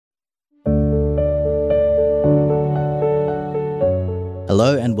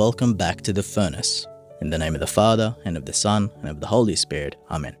Hello and welcome back to The Furnace. In the name of the Father, and of the Son, and of the Holy Spirit.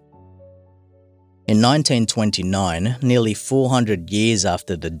 Amen. In 1929, nearly 400 years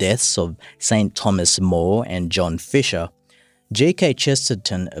after the deaths of St. Thomas More and John Fisher, G.K.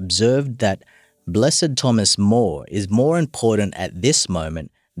 Chesterton observed that Blessed Thomas More is more important at this moment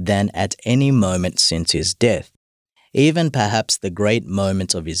than at any moment since his death, even perhaps the great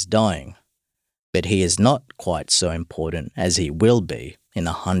moment of his dying. But he is not quite so important as he will be in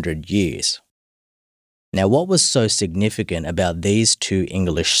 100 years. Now, what was so significant about these two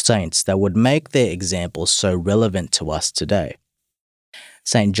English saints that would make their example so relevant to us today?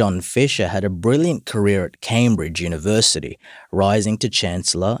 St. John Fisher had a brilliant career at Cambridge University, rising to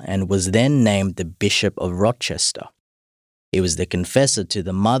Chancellor, and was then named the Bishop of Rochester. He was the confessor to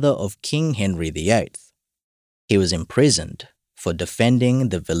the mother of King Henry VIII. He was imprisoned for defending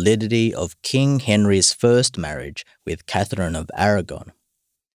the validity of King Henry's first marriage with Catherine of Aragon.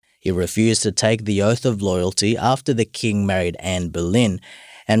 He refused to take the oath of loyalty after the king married Anne Boleyn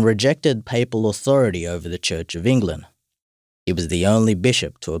and rejected papal authority over the Church of England. He was the only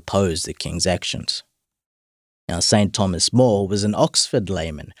bishop to oppose the king's actions. Now, St. Thomas More was an Oxford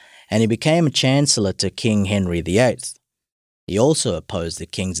layman, and he became chancellor to King Henry VIII. He also opposed the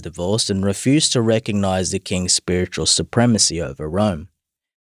king's divorce and refused to recognize the king's spiritual supremacy over Rome.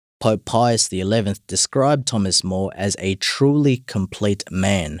 Pope Pius XI described Thomas More as a truly complete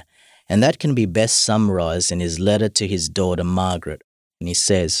man, and that can be best summarized in his letter to his daughter Margaret. And he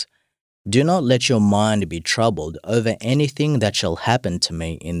says, "Do not let your mind be troubled over anything that shall happen to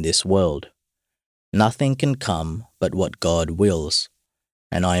me in this world. Nothing can come but what God wills,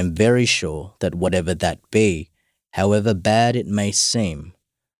 and I am very sure that whatever that be, however bad it may seem,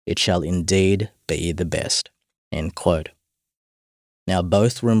 it shall indeed be the best." End quote. Now,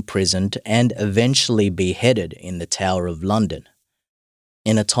 both were imprisoned and eventually beheaded in the Tower of London.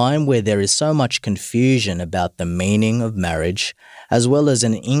 In a time where there is so much confusion about the meaning of marriage, as well as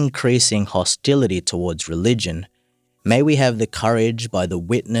an increasing hostility towards religion, may we have the courage by the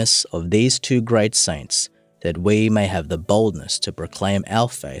witness of these two great saints that we may have the boldness to proclaim our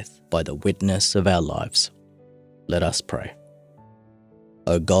faith by the witness of our lives. Let us pray.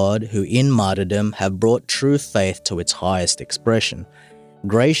 O God, who in martyrdom have brought true faith to its highest expression,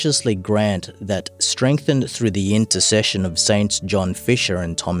 graciously grant that, strengthened through the intercession of Saints John Fisher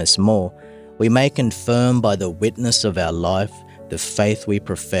and Thomas More, we may confirm by the witness of our life the faith we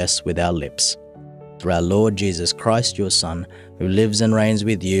profess with our lips. Through our Lord Jesus Christ, your Son, who lives and reigns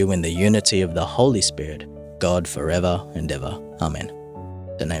with you in the unity of the Holy Spirit, God forever and ever. Amen.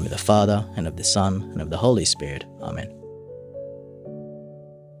 In the name of the Father, and of the Son, and of the Holy Spirit. Amen.